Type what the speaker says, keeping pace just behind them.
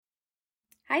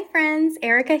Hi friends,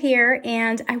 Erica here,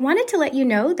 and I wanted to let you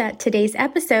know that today's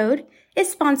episode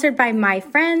is sponsored by my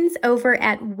friends over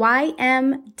at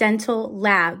YM Dental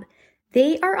Lab.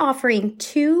 They are offering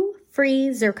 2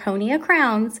 free zirconia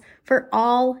crowns for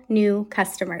all new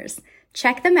customers.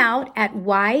 Check them out at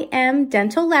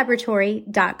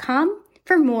ymdentallaboratory.com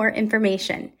for more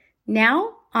information.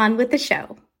 Now, on with the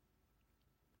show.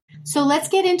 So let's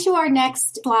get into our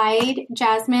next slide,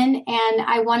 Jasmine. And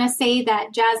I want to say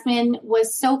that Jasmine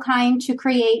was so kind to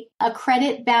create a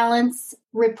credit balance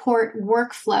report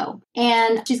workflow.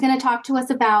 And she's going to talk to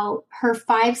us about her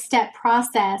 5-step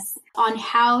process on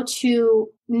how to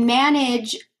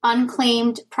manage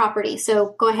unclaimed property.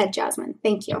 So go ahead, Jasmine.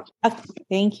 Thank you.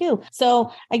 Thank you.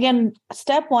 So again,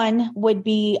 step 1 would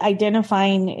be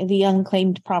identifying the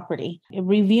unclaimed property,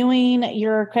 reviewing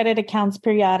your credit accounts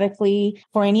periodically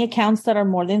for any accounts that are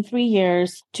more than 3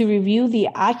 years to review the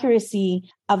accuracy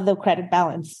of the credit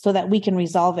balance so that we can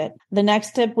resolve it. The next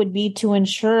step would be to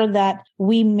ensure that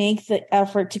we make the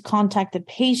effort to contact the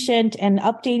patient and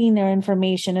updating their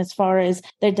information as far as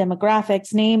their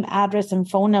demographics, name, address, and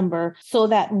phone number so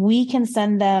that we can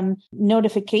send them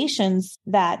notifications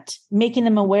that making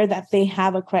them aware that they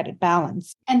have a credit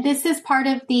balance. And this is part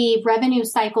of the revenue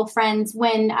cycle, friends.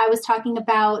 When I was talking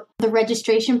about the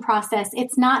registration process,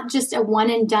 it's not just a one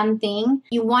and done thing.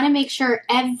 You want to make sure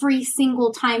every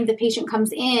single time the patient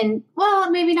comes in, well,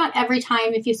 maybe not every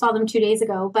time if you saw them 2 days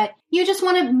ago, but you just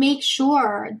want to make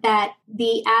sure that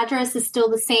the address is still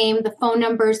the same, the phone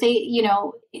numbers, you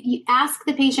ask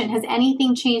the patient, has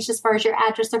anything changed as far as your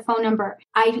address or phone number?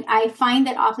 I find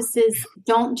that offices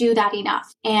don't do that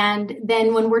enough. And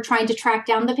then when we're trying to track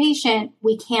down the patient,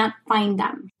 we can't find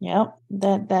them. Yep,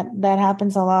 that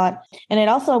happens a lot. And it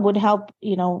also would help,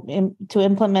 to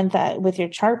implement that with your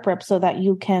chart prep so that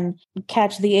you can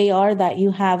catch the AR that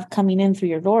you have coming in through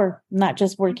your door, not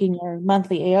just working your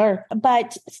monthly AR.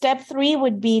 But step 3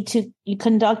 would be you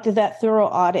conduct that thorough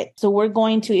audit. So we're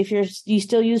going to, if you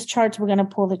still use charts, we're going to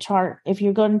pull the chart. If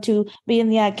you're going to be in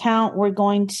the account, we're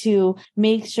going to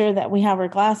make sure that we have our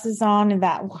glasses on and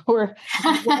that we're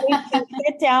going to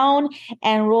sit down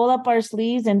and roll up our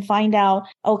sleeves and find out,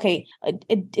 okay,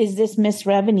 is this missed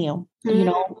revenue?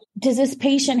 Does this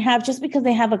patient have, just because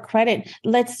they have a credit,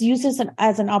 let's use this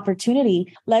as an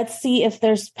opportunity. Let's see if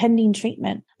there's pending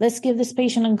treatment. Let's give this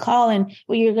patient a call, and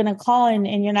you're going to call and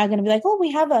you're not going to be like, oh, we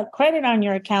have a credit on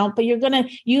your account, but you're going to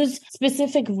use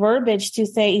specific verbiage to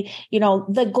say,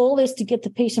 the goal is to get the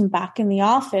patient back in the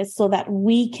office so that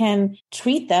we can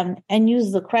treat them and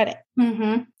use the credit.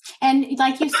 Mm-hmm. And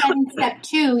like you said in step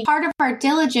 2, part of our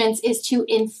diligence is to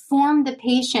inform the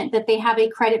patient that they have a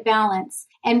credit balance.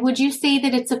 And would you say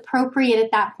that it's appropriate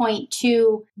at that point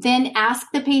to then ask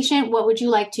the patient, what would you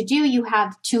like to do? You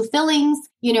have 2 fillings,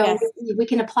 yes. We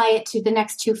can apply it to the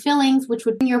next 2 fillings, which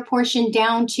would bring your portion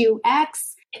down to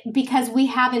X, because we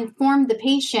have informed the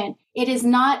patient. It is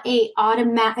not it's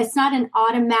not an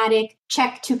automatic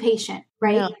check to patient,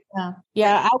 right?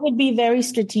 Yeah. I would be very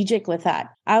strategic with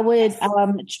that. I would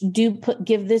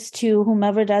give this to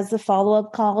whomever does the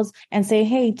follow-up calls and say,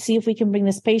 hey, see if we can bring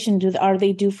this patient. Are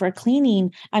they due for a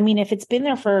cleaning? I mean, if it's been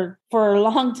there for a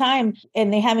long time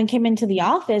and they haven't came into the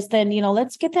office, then,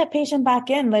 let's get that patient back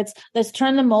in. Let's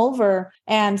turn them over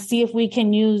and see if we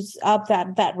can use up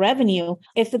that revenue.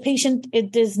 If the patient,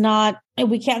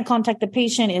 we can't contact the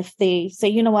patient if they say,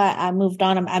 you know what, I moved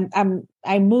on.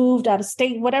 I moved out of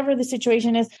state, whatever the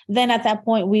situation is, then at that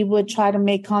point, we would try to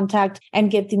make contact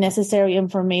and get the necessary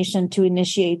information to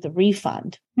initiate the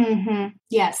refund. Mm-hmm.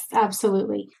 Yes,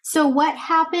 absolutely. So what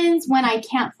happens when I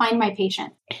can't find my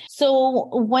patient? So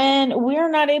when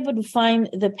we're not able to find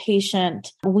the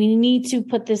patient, we need to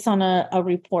put this on a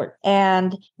report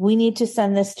and we need to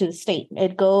send this to the state.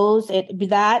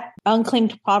 That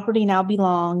unclaimed property now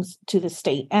belongs to the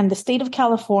state. And the state of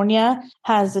California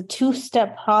has a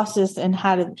 2-step process in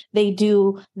how they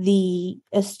do the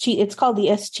escheat. It's called the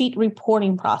escheat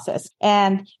reporting process.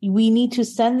 And we need to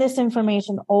send this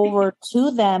information over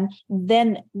to them.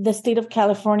 Then the state of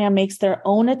California makes their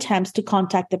own attempts to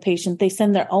contact the patient. They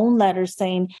send their own letters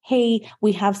saying, hey,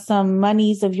 we have some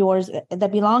monies of yours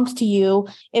that belongs to you.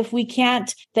 If we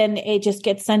can't, then it just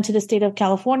gets sent to the state of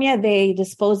California. They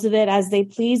dispose of it as they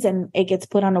please, and it gets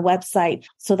put on a website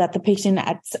so that the patient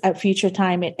at a future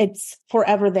time, it's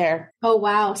forever there. Oh,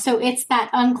 wow. So it's that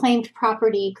unclaimed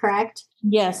property, correct?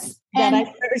 Yes. That I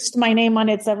searched my name on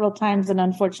it several times, and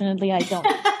unfortunately I don't.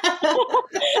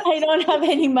 I don't have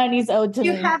any monies owed to me.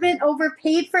 You haven't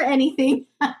overpaid for anything.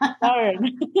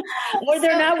 Darn. Or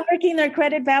they're not working their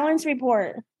credit balance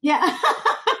report. Yeah.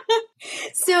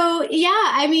 So yeah,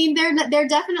 I mean, they're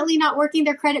definitely not working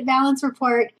their credit balance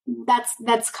report.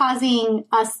 That's causing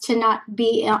us to not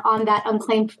be on that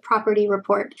unclaimed property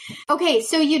report. Okay,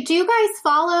 so do you guys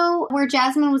follow where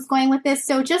Jasmine was going with this?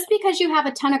 So just because you have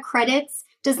a ton of credits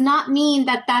does not mean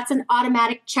that that's an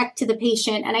automatic check to the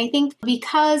patient. And I think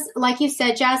because, like you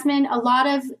said, Jasmine, a lot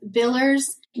of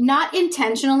billers, not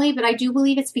intentionally, but I do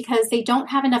believe it's because they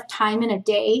don't have enough time in a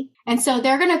day. And so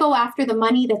they're going to go after the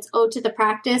money that's owed to the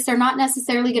practice. They're not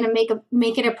necessarily going to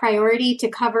make it a priority to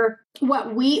cover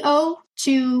what we owe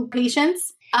to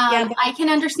patients. I can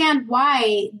understand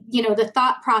why, the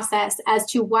thought process as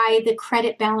to why the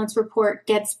credit balance report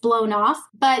gets blown off.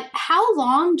 But how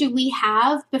long do we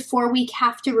have before we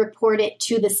have to report it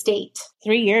to the state?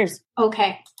 3 years.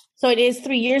 Okay. So it is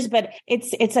 3 years, but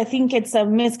I think it's a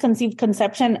misconceived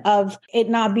conception of it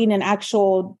not being an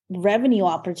actual revenue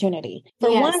opportunity.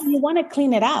 For one, you want to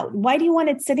clean it out. Why do you want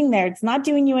it sitting there? It's not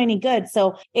doing you any good.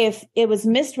 So if it was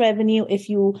missed revenue, if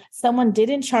someone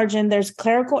didn't charge in, there's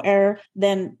clerical error,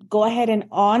 then go ahead and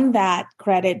on that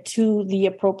credit to the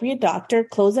appropriate doctor,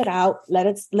 close it out.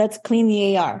 Let's clean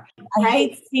the AR. I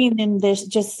hate seeing this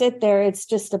just sit there. It's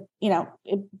just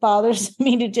it bothers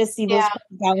me to just see those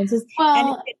balances. And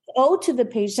if it's owed to the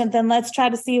patient, then let's try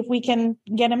to see if we can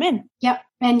get them in. Yep.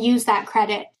 And use that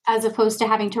credit as opposed to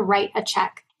having to write a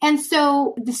check. And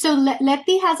so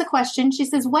Letty has a question. She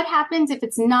says, what happens if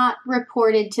it's not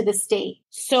reported to the state?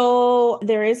 So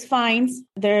there is fines.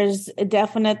 There's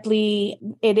definitely,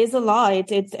 it is a law.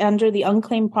 It's under the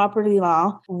unclaimed property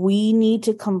law. We need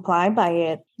to comply by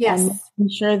it. Yes. And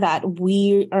ensure that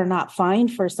we are not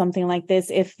fined for something like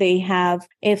this. If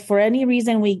for any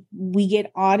reason we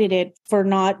get audited for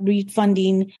not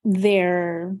refunding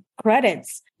their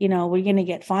credits, we're going to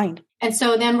get fined. And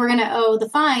so then we're going to owe the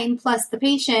fine plus the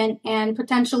patient and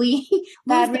potentially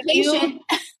lose the patient.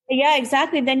 Yeah,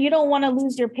 exactly. Then you don't want to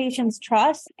lose your patient's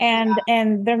trust. And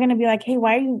they're going to be like, hey,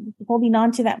 why are you holding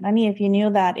on to that money if you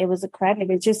knew that it was a credit?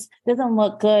 It just doesn't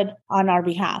look good on our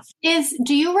behalf.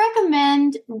 Do you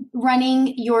recommend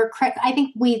running your credit? I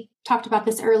think we talked about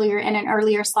this earlier in an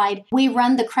earlier slide. We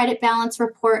run the credit balance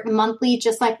report monthly,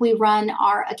 just like we run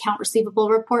our account receivable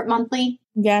report monthly.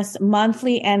 Yes,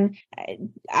 monthly. And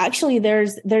actually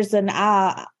there's an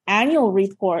annual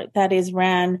report that is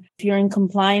ran if you're in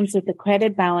compliance with the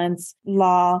credit balance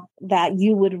law that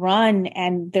you would run.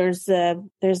 And there's a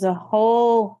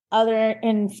whole other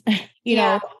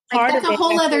part that's of a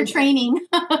whole other training.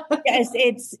 Yes,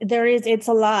 it's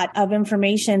a lot of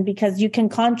information because you can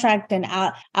contract and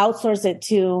outsource it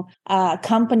to a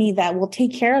company that will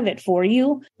take care of it for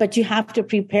you, but you have to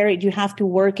prepare it. You have to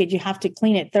work it. You have to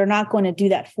clean it. They're not going to do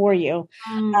that for you.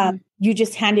 You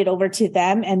just hand it over to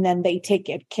them and then they take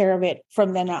care of it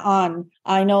from then on.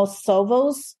 I know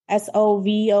Sovos,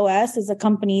 SOVOS is a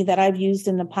company that I've used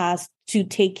in the past to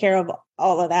take care of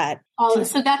all of that.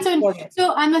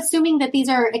 So I'm assuming that these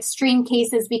are extreme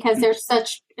cases because there's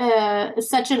such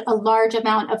a large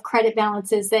amount of credit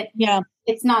balances that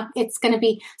it's going to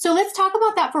be. So let's talk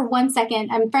about that for 1 second.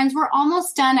 Friends, we're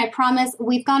almost done. I promise.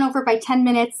 We've gone over by 10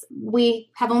 minutes. We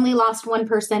have only lost one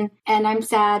person and I'm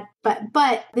sad,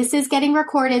 but this is getting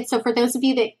recorded. So for those of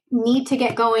you that need to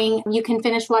get going, you can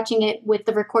finish watching it with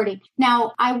the recording.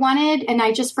 Now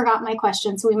I just forgot my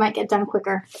question, so we might get done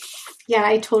quicker. Yeah,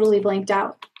 I totally blanked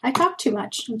out. I talk too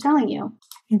much. I'm telling you.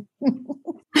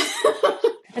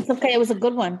 It's okay. It was a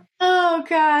good one. Oh,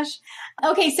 gosh.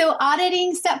 Okay. So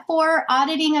auditing, step 4,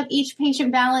 auditing of each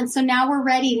patient balance. So now we're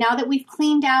ready. Now that we've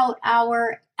cleaned out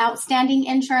our outstanding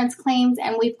insurance claims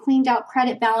and we've cleaned out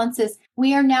credit balances,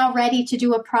 we are now ready to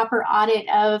do a proper audit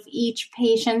of each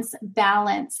patient's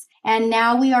balance. And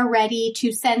now we are ready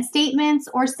to send statements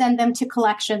or send them to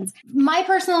collections. My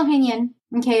personal opinion,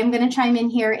 okay, I'm going to chime in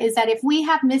here, is that if we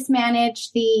have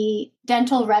mismanaged the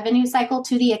dental revenue cycle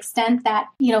to the extent that,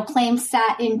 claims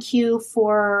sat in queue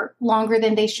for longer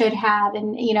than they should have,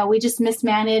 and, we just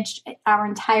mismanaged our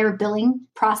entire billing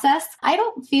process, I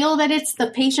don't feel that it's the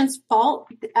patient's fault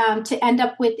to end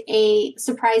up with a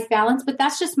surprise balance, but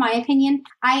that's just my opinion.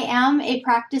 I am a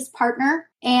practice partner,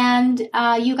 and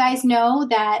you guys know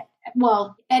that.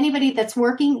 Well, anybody that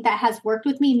has worked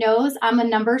with me knows I'm a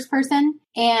numbers person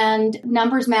and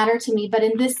numbers matter to me. But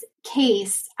in this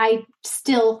case, I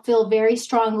still feel very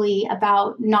strongly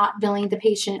about not billing the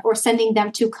patient or sending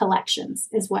them to collections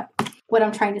is what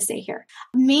I'm trying to say here.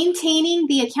 Maintaining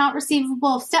the account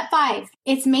receivable. Step 5,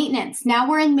 it's maintenance. Now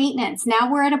we're in maintenance.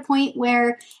 Now we're at a point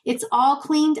where it's all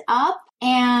cleaned up.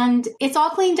 and it's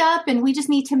all cleaned up and we just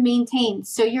need to maintain.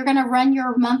 So you're going to run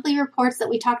your monthly reports that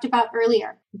we talked about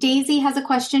earlier. Daisy has a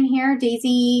question here.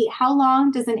 Daisy, how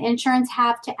long does an insurance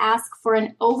have to ask for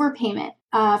an overpayment?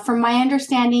 From my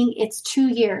understanding, it's 2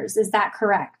 years. Is that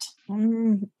correct?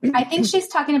 I think she's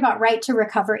talking about right to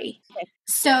recovery. Okay.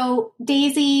 So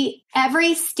Daisy,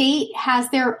 every state has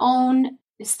their own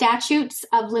statutes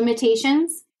of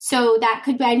limitations. So that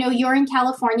could be, I know you're in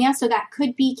California, so that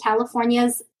could be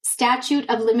California's statute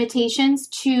of limitations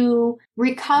to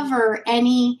recover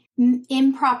any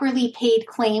improperly paid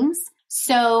claims.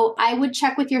 So I would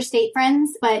check with your state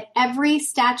friends, but every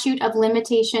statute of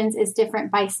limitations is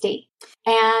different by state.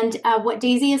 And what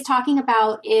Daisy is talking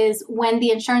about is when the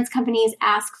insurance companies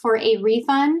ask for a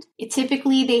refund,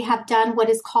 typically they have done what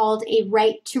is called a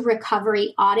right to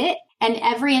recovery audit. And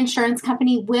every insurance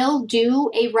company will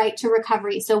do a right to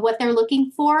recovery. So what they're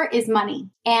looking for is money.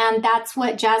 And that's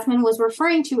what Jasmine was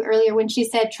referring to earlier when she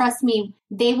said, trust me,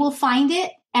 they will find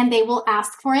it and they will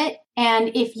ask for it.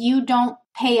 And if you don't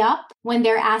pay up when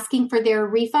they're asking for their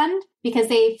refund because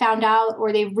they found out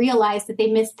or they realized that they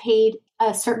mispaid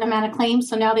a certain amount of claims,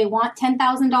 so now they want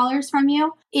 $10,000 from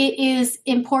you, it is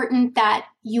important that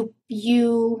you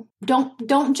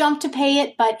don't jump to pay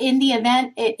it, but in the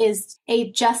event it is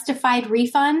a justified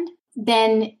refund,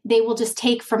 then they will just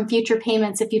take from future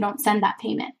payments if you don't send that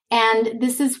payment. And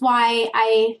this is why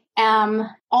I am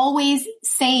always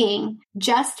saying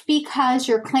just because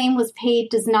your claim was paid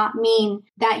does not mean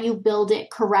that you billed it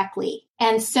correctly.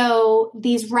 And so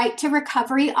these right to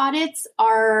recovery audits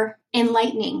are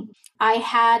enlightening. I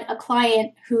had a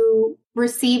client who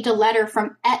received a letter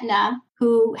from Aetna,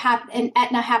 and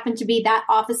Aetna happened to be that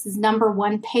office's number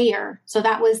one payer. So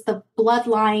that was the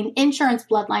insurance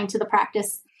bloodline to the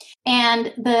practice.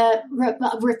 And the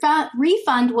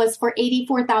refund was for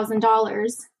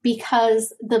 $84,000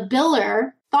 because the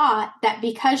biller thought that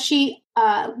because she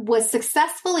was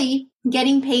successfully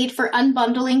getting paid for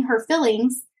unbundling her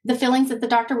fillings, the fillings that the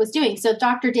doctor was doing. So if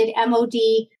doctor did MOD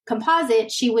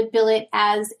composite, she would bill it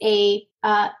as a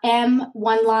M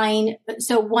one line,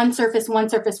 so one surface,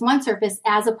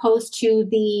 as opposed to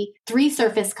the 3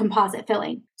 surface composite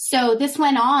filling. So this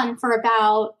went on for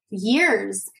about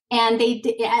years, and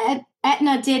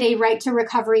Aetna did a right to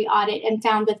recovery audit and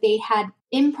found that they had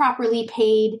improperly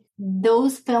paid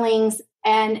those fillings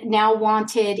and now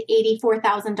wanted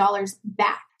 $84,000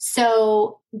 back.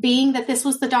 So being that this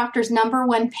was the doctor's number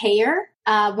one payer,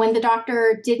 when the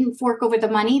doctor didn't fork over the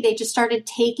money, they just started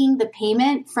taking the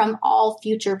payment from all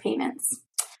future payments.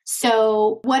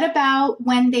 So what about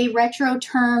when they retro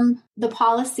term the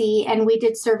policy and we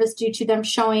did service due to them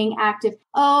showing active?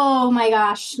 Oh my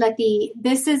gosh, Letty,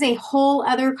 this is a whole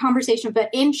other conversation. But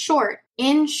in short,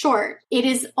 it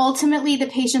is ultimately the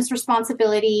patient's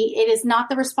responsibility. It is not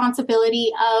the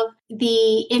responsibility of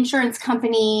the insurance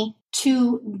company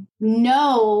to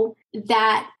know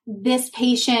that this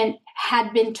patient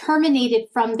had been terminated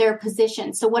from their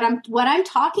position. So what I'm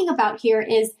talking about here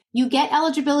is you get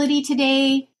eligibility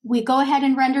today, we go ahead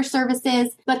and render services,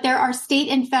 but there are state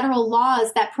and federal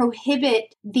laws that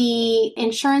prohibit the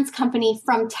insurance company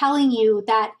from telling you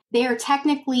that they are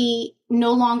technically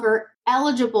no longer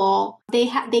eligible. They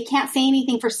can't say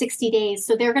anything for 60 days.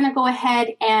 So they're going to go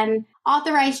ahead and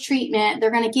authorize treatment.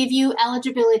 They're going to give you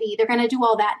eligibility. They're going to do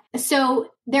all that.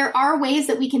 So there are ways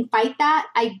that we can fight that.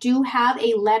 I do have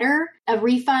a letter,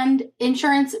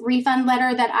 insurance refund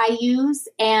letter that I use.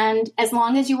 And as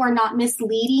long as you are not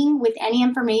misleading with any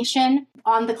information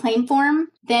on the claim form,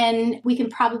 then we can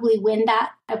probably win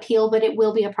that appeal, but it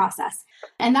will be a process.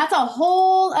 And that's a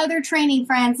whole other training,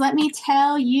 friends, let me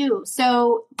tell you.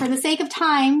 So for the sake of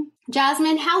time,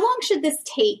 Jasmine, how long should this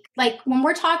take? Like when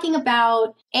we're talking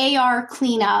about AR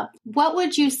cleanup, what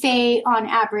would you say on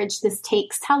average this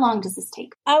takes? How long does this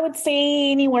take? I would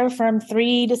say anywhere from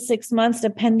 3 to 6 months,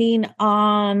 depending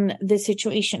on the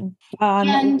situation,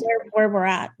 on where we're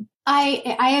at.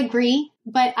 I agree,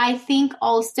 but I think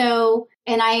also,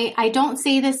 and I don't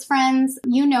say this, friends,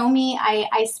 you know me,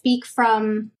 I speak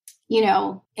from,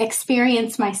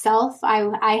 experience myself.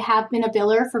 I have been a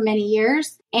biller for many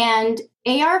years, and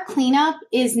AR cleanup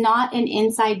is not an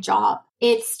inside job.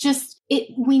 It's just,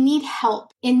 we need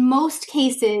help. In most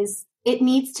cases, it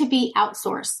needs to be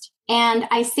outsourced. And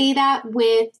I say that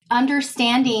with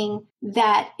understanding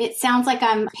that it sounds like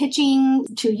I'm pitching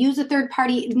to use a third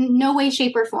party, no way,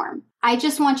 shape, or form. I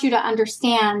just want you to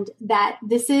understand that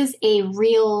this is a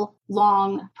real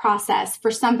long process for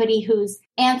somebody who's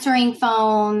answering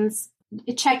phones,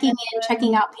 checking in,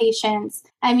 checking out patients.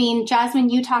 I mean, Jasmine,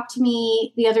 you talked to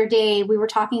me the other day. We were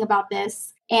talking about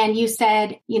this. And you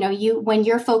said, when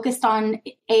you're focused on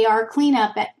AR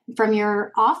cleanup from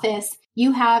your office,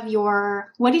 you have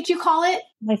your, what did you call it?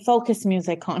 My focus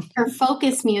music on. Or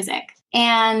focus music.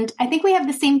 And I think we have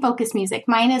the same focus music.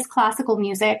 Mine is classical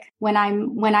music. When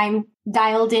I'm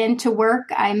dialed in to work,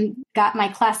 I'm got my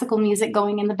classical music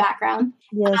going in the background.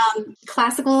 Yes.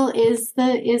 Classical is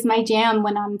my jam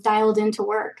when I'm dialed into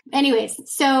work. Anyways,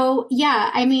 so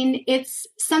yeah, I mean, it's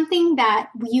something that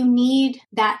you need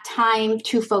that time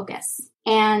to focus.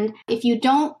 And if you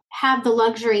don't have the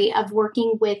luxury of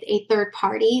working with a third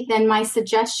party, then my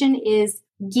suggestion is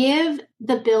give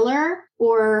the biller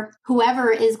or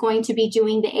whoever is going to be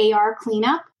doing the AR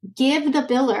cleanup, give the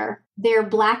biller their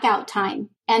blackout time.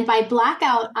 And by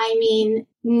blackout, I mean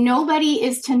nobody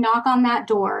is to knock on that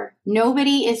door.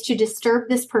 Nobody is to disturb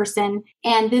this person.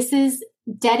 And this is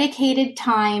dedicated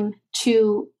time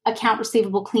to account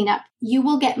receivable cleanup. You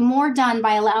will get more done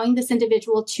by allowing this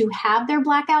individual to have their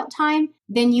blackout time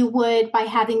than you would by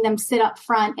having them sit up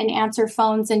front and answer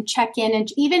phones and check in. And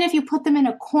even if you put them in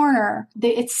a corner,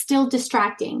 it's still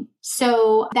distracting.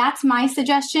 So that's my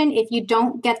suggestion if you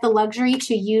don't get the luxury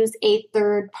to use a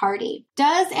third party.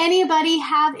 Does anybody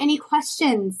have any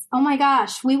questions? Oh my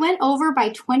gosh, we went over by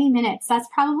 20 minutes. That's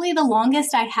probably the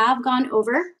longest I have gone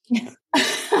over.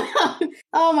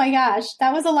 Oh my gosh,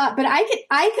 that was a lot, but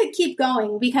I could keep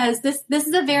going because this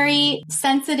is a very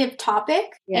sensitive topic.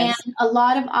 Yes. And a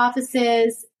lot of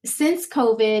offices since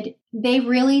COVID, they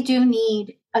really do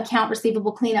need account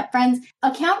receivable cleanup. Friends,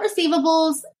 account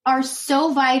receivables are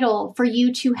so vital for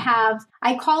you to have,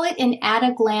 I call it an at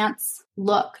a glance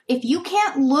look. If you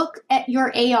can't look at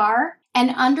your AR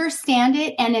and understand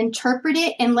it and interpret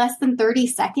it in less than 30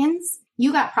 seconds,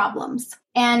 you got problems.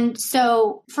 And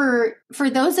so for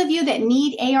those of you that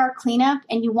need AR cleanup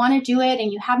and you want to do it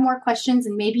and you have more questions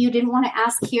and maybe you didn't want to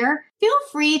ask here, feel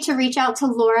free to reach out to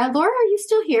Laura. Laura, are you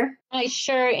still here? I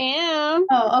sure am.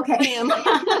 Oh, okay.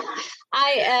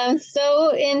 I am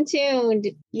so in tune.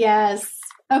 Yes.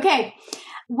 Okay.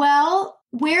 Well,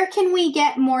 where can we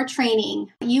get more training?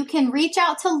 You can reach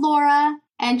out to Laura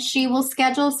and she will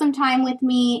schedule some time with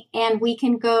me and we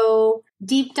can go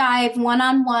deep dive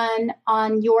one-on-one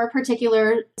on your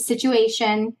particular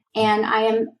situation. And I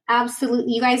am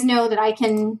absolutely, you guys know that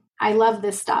I love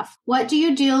this stuff. What do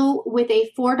you do with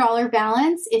a $4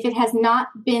 balance if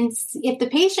the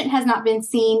patient has not been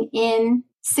seen in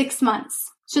 6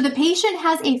 months? So the patient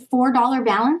has a $4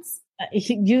 balance.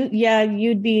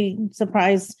 You'd be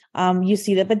surprised. You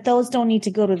see that, but those don't need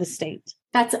to go to the state.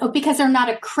 That's because they're not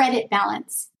a credit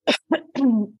balance.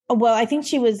 Well, I think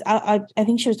she was. I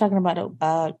think she was talking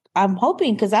about I'm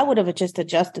hoping because I would have just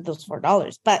adjusted those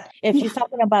 $4. But if she's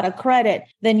talking about a credit,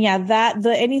 then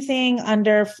anything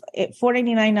under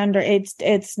 $4.99 under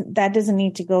it's that doesn't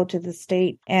need to go to the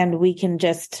state, and we can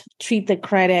just treat the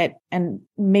credit and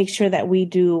make sure that we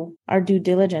do our due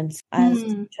diligence as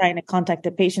trying to contact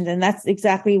the patient, and that's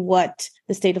exactly what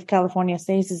the state of California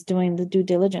says is doing the due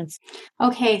diligence.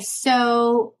 Okay,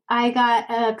 so I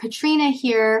got Katrina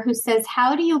here who says,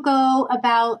 how do you go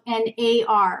about an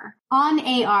AR? On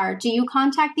AR, do you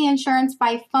contact the insurance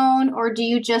by phone or do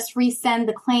you just resend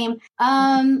the claim?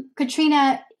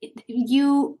 Katrina,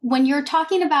 when you're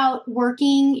talking about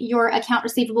working your account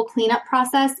receivable cleanup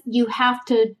process, you have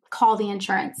to call the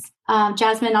insurance.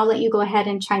 Jasmine, I'll let you go ahead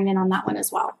and chime in on that one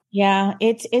as well. Yeah,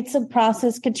 it's a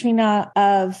process, Katrina,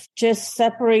 of just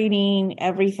separating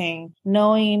everything,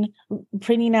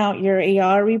 printing out your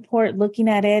AR report, looking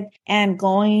at it and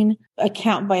going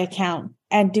account by account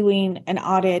and doing an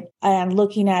audit and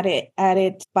looking at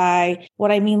it by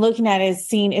what I mean, looking at it is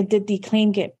seeing did the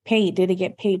claim get paid? Did it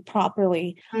get paid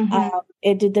properly? Mm-hmm.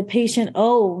 Did the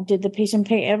patient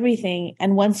pay everything?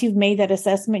 And once you've made that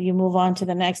assessment, you move on to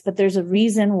the next. But there's a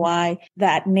reason why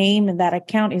that name and that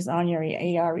account is on your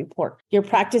AR report. Your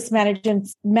practice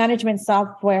management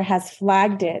software has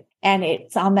flagged it. And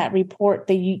it's on that report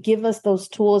that you give us those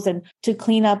tools, and to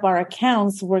clean up our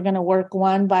accounts, we're going to work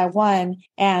one by one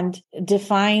and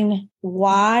define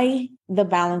why the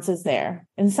balance is there.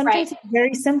 And sometimes It's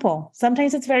very simple.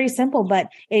 Sometimes it's very simple, but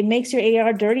it makes your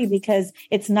AR dirty because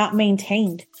it's not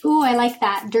maintained. Ooh, I like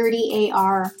that. Dirty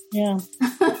AR. Yeah.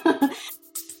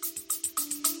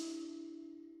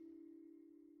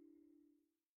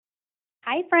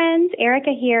 Hi friends,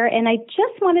 Erica here, and I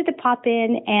just wanted to pop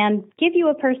in and give you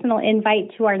a personal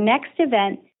invite to our next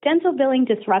event, Dental Billing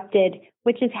Disrupted,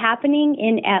 which is happening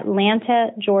in Atlanta,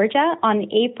 Georgia on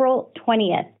April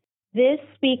 20th. This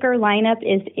speaker lineup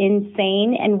is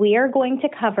insane, and we are going to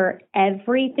cover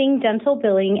everything dental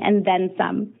billing and then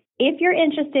some. If you're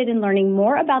interested in learning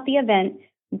more about the event,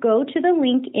 go to the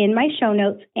link in my show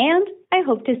notes, and I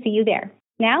hope to see you there.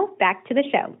 Now, back to the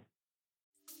show.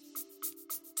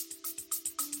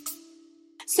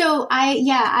 So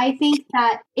I think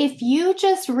that if you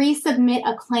just resubmit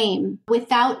a claim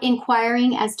without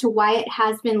inquiring as to why it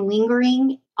has been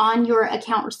lingering on your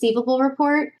account receivable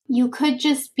report, you could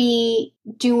just be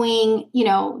doing,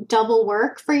 double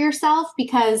work for yourself,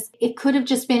 because it could have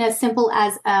just been as simple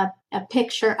as an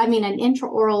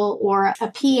intraoral or a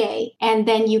PA, and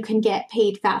then you can get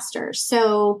paid faster.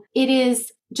 So it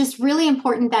is just really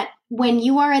important that when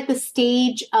you are at the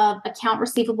stage of account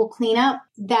receivable cleanup,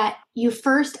 that you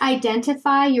first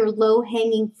identify your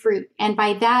low-hanging fruit. And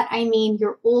by that, I mean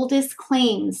your oldest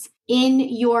claims in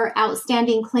your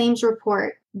outstanding claims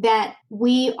report that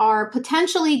we are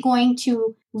potentially going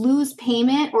to lose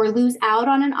payment or lose out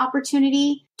on an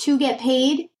opportunity to get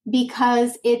paid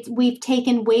because we've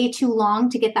taken way too long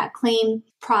to get that claim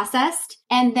processed.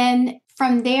 And then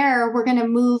from there, we're going to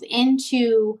move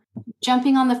into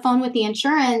jumping on the phone with the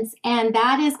insurance. And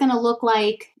that is going to look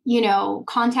like,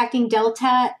 contacting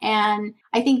Delta. And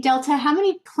I think Delta, how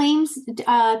many claims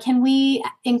can we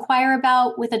inquire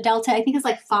about with a Delta? I think it's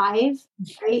like 5,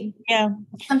 right? Yeah.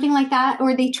 Something like that.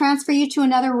 Or they transfer you to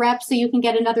another rep so you can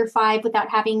get another 5 without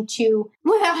having to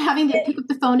pick up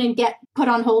the phone and get put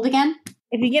on hold again.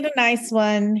 If you get a nice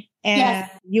one and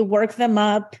you work them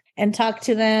up and talk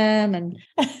to them and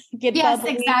get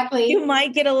bubbly, exactly. You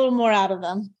might get a little more out of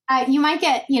them. You might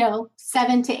get,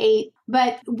 7 to 8,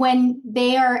 but when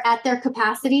they are at their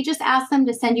capacity, just ask them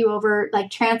to send you over,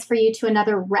 transfer you to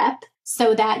another rep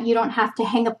so that you don't have to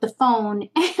hang up the phone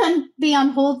and be on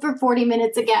hold for 40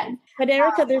 minutes again. But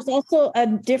Erica, there's also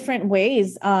different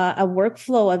ways, a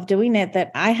workflow of doing it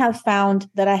that I have found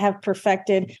that I have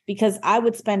perfected, because I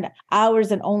would spend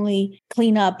hours and only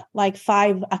clean up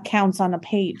 5 accounts on a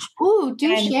page. Ooh,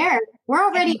 share. We're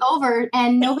already over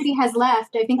and nobody has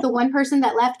left. I think the one person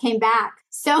that left came back.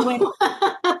 So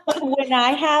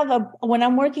when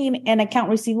I'm working an account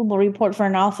receivable report for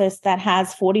an office that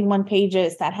has 41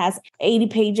 pages, that has 80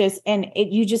 pages, and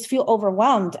you just feel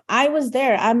overwhelmed. I was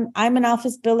there. I'm an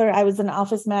office biller. I was an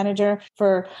office manager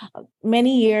for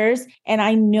many years, and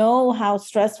I know how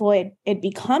stressful it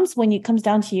becomes when it comes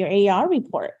down to your AR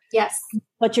report. Yes.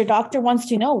 But your doctor wants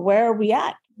to know, where are we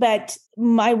at? But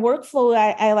my workflow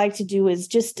I like to do is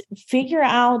just figure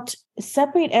out,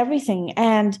 separate everything.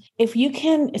 And if you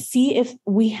can see if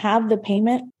we have the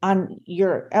payment on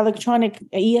your electronic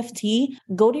EFT,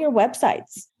 go to your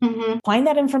websites. Mm-hmm. Find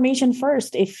that information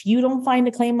first. If you don't find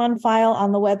a claim on file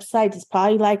on the website, it's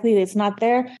probably likely that it's not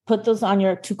there. Put those on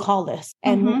your to-call list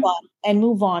and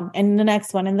move on. And the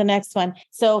next one and the next one.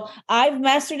 So I've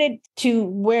mastered it to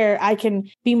where I can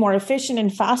be more efficient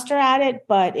and faster at it,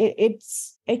 but it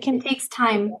takes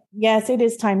time. Yes, it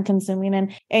is time consuming.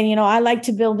 And I like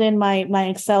to build in my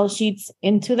Excel sheets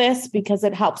into this because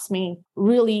it helps me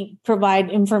really provide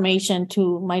information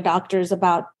to my doctors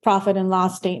about profit and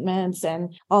loss statements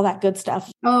and all that good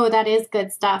stuff. Oh, that is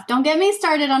good stuff. Don't get me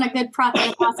started on a good profit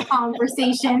and loss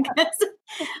conversation.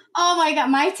 Oh my God,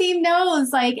 my team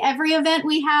knows, every event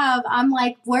we have, I'm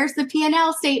like, where's the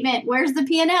P&L statement? Where's the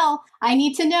P&L? I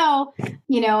need to know,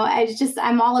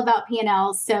 I'm all about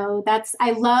P&L. So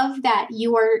I love that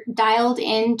you are dialed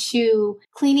into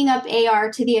cleaning up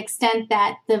AR to the extent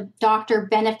that the doctor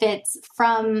benefits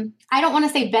from, I don't want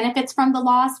to say benefits from the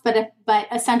loss, but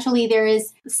essentially there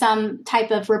is some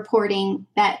type of reporting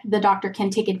that the doctor can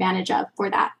take advantage of for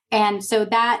that. And so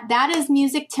that is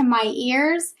music to my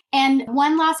ears. And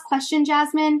one last question,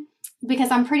 Jasmine, because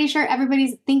I'm pretty sure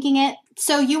everybody's thinking it.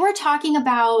 So you were talking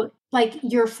about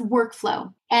your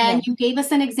workflow, and you gave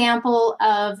us an example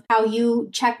of how you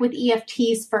check with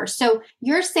EFTs first. So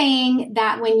you're saying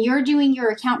that when you're doing your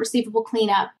account receivable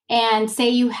cleanup and say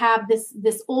you have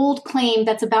this old claim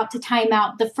that's about to time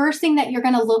out, the first thing that you're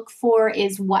going to look for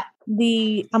is what?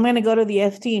 I'm going to go to the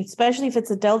EFT, especially if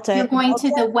it's a Delta. You're going to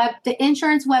the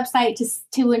insurance website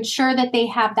to ensure that they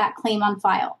have that claim on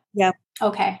file. Yeah.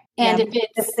 Okay. And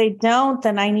if they don't,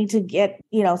 then I need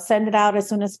to send it out as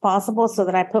soon as possible so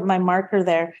that I put my marker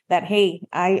there that, hey,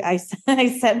 I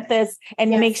sent this,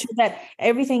 and you make sure that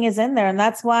everything is in there. And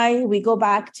that's why we go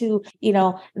back to,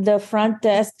 the front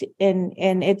desk and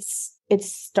it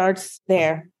starts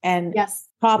there. And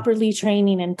properly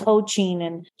training and coaching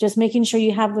and just making sure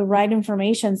you have the right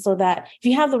information, so that if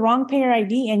you have the wrong payer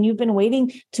ID and you've been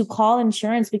waiting to call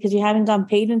insurance because you haven't gotten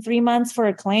paid in 3 months for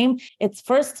a claim, it's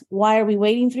first, why are we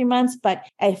waiting 3 months? But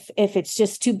if it's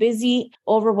just too busy,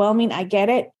 overwhelming, I get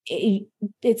it.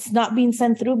 It's not being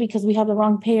sent through because we have the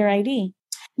wrong payer ID.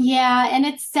 Yeah. And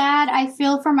it's sad. I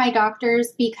feel for my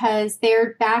doctors because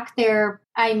they're back there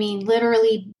I mean,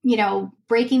 literally,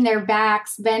 breaking their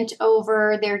backs, bent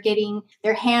over, they're getting,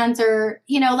 their hands are,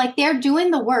 like they're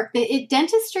doing the work.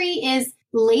 Dentistry is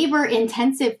labor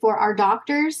intensive for our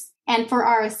doctors and for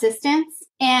our assistants.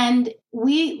 And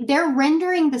they're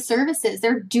rendering the services,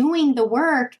 they're doing the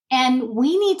work, and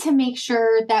we need to make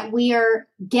sure that we are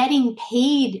getting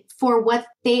paid for what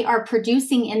they are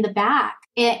producing in the back.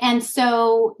 And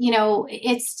so,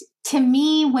 it's, to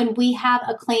me, when we have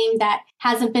a claim that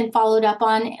hasn't been followed up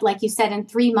on, like you said, in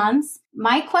 3 months,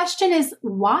 my question is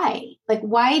why? Like,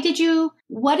 what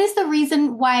is the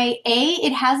reason why,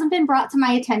 it hasn't been brought to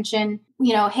my attention?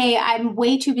 Hey, I'm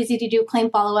way too busy to do claim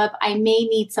follow-up. I may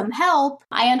need some help.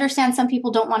 I understand some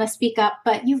people don't want to speak up,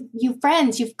 but you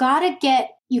friends, you've got to get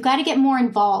more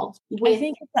involved. I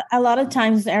think a lot of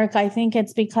times, Erica, I think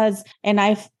it's because, and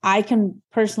I can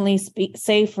personally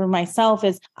say for myself,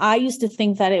 is I used to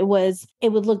think that it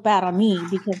would look bad on me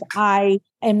because I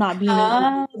am not being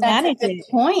able to manage it.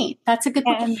 That's a good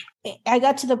point. And I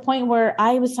got to the point where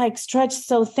I was like stretched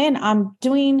so thin. I'm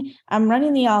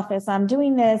running the office, I'm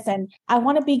doing this, and I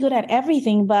want to be good at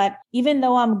everything. But even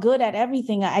though I'm good at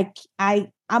everything,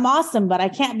 I'm awesome, but I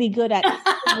can't be good at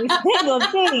every single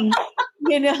thing.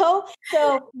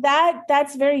 So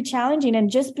that's very challenging. And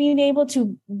just being able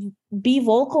to be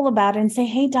vocal about it and say,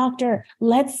 hey, doctor,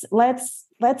 let's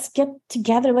get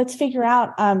together. Let's figure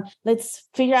out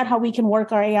how we can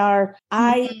work our AR.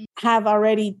 I'm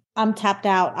tapped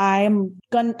out. I'm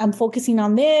focusing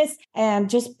on this and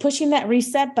just pushing that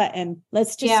reset button.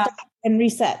 Let's just stop and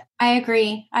reset. I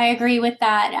agree with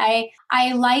that.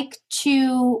 I like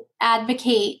to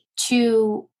advocate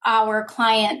to our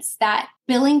clients that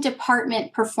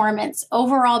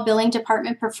overall billing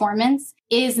department performance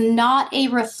is not a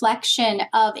reflection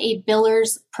of a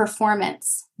biller's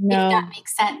performance, if that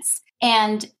makes sense.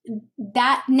 And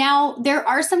that, now there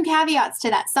are some caveats to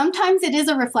that. Sometimes it is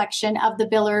a reflection of the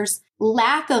biller's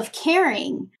lack of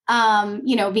caring,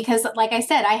 because like I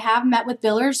said, I have met with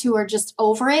billers who are just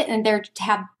over it, and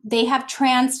they have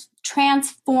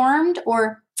transformed,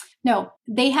 or no,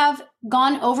 they have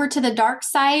gone over to the dark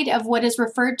side of what is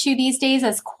referred to these days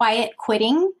as quiet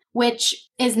quitting, which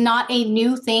is not a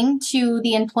new thing to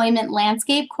the employment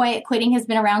landscape. Quiet quitting has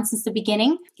been around since the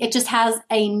beginning. It just has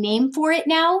a name for it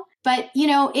now. But,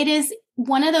 it is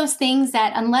one of those things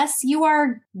that unless you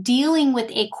are dealing with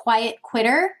a quiet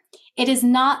quitter, it is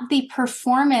not the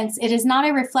performance. It is not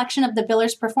a reflection of the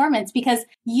biller's performance, because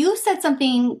you said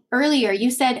something earlier.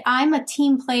 You said, I'm a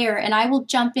team player and I will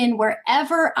jump in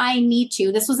wherever I need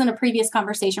to. This was in a previous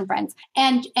conversation, friends.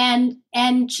 And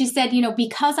she said,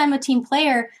 because I'm a team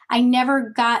player, I never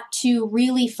got to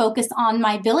really focus on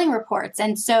my billing reports.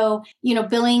 And so,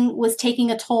 billing was taking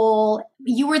a toll.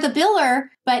 You were the biller,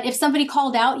 but if somebody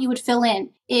called out, you would fill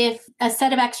in. If a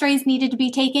set of x-rays needed to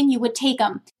be taken, you would take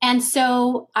them. And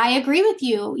so I agree with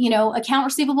you, account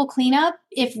receivable cleanup.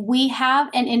 If we have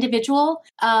an individual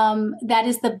that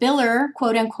is the biller,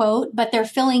 quote unquote, but they're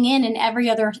filling in every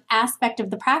other aspect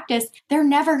of the practice, they're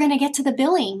never going to get to the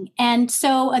billing. And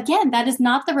so again, that is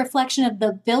not the reflection of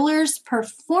the biller's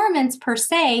performance per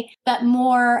se, but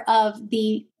more of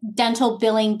the dental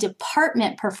billing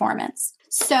department performance.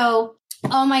 So,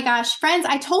 oh my gosh, friends,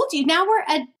 I told you, now we're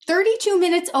at 32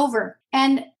 minutes over,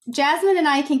 and Jasmine and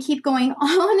I can keep going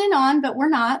on and on, but we're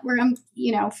not. We're,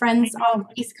 friends on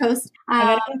the East Coast.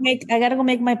 I gotta go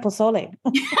make my pozole.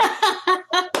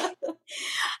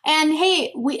 And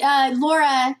hey,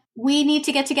 Laura, we need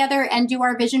to get together and do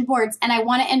our vision boards. And I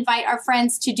want to invite our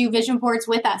friends to do vision boards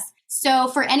with us. So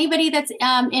for anybody that's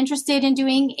interested in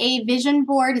doing a vision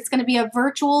board, it's going to be a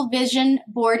virtual vision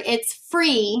board. It's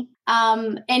free.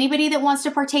 Anybody that wants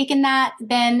to partake in that,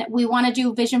 then we want to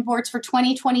do vision boards for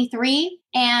 2023.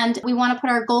 And we want to put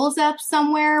our goals up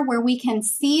somewhere where we can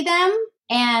see them.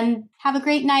 And have a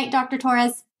great night, Dr.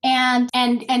 Torres. And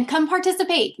come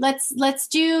participate. Let's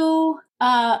do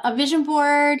a vision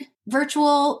board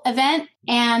virtual event.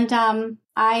 And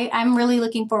I'm really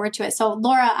looking forward to it. So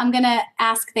Laura, I'm going to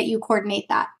ask that you coordinate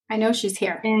that. I know she's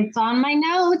here. It's on my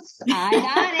notes. I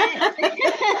got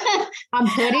it. I'm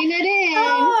putting it in.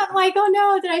 Oh, I'm like, oh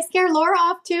no, did I scare Laura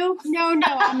off too? No,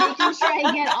 I'm making sure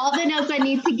I get all the notes I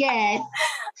need to get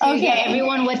to get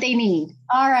everyone what they need.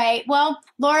 All right. Well,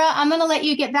 Laura, I'm going to let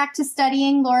you get back to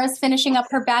studying. Laura's finishing up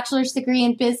her bachelor's degree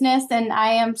in business, and I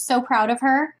am so proud of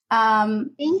her.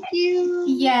 Thank you.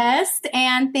 Yes.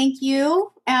 And thank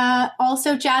you.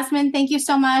 Also, Jasmine, thank you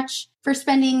so much. for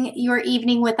spending your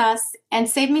evening with us, and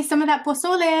save me some of that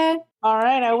pozole. All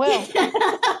right, I will.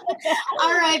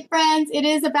 All right, friends, it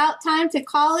is about time to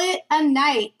call it a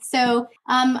night. So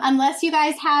unless you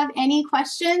guys have any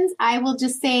questions, I will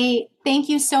just say thank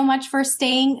you so much for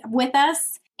staying with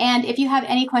us. And if you have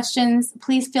any questions,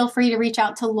 please feel free to reach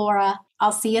out to Laura.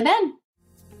 I'll see you then.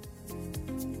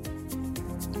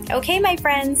 Okay, my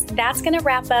friends, that's going to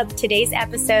wrap up today's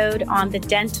episode on the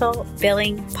Dental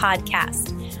Billing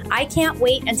Podcast. I can't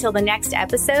wait until the next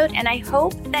episode, and I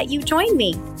hope that you join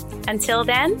me. Until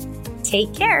then,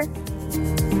 take care.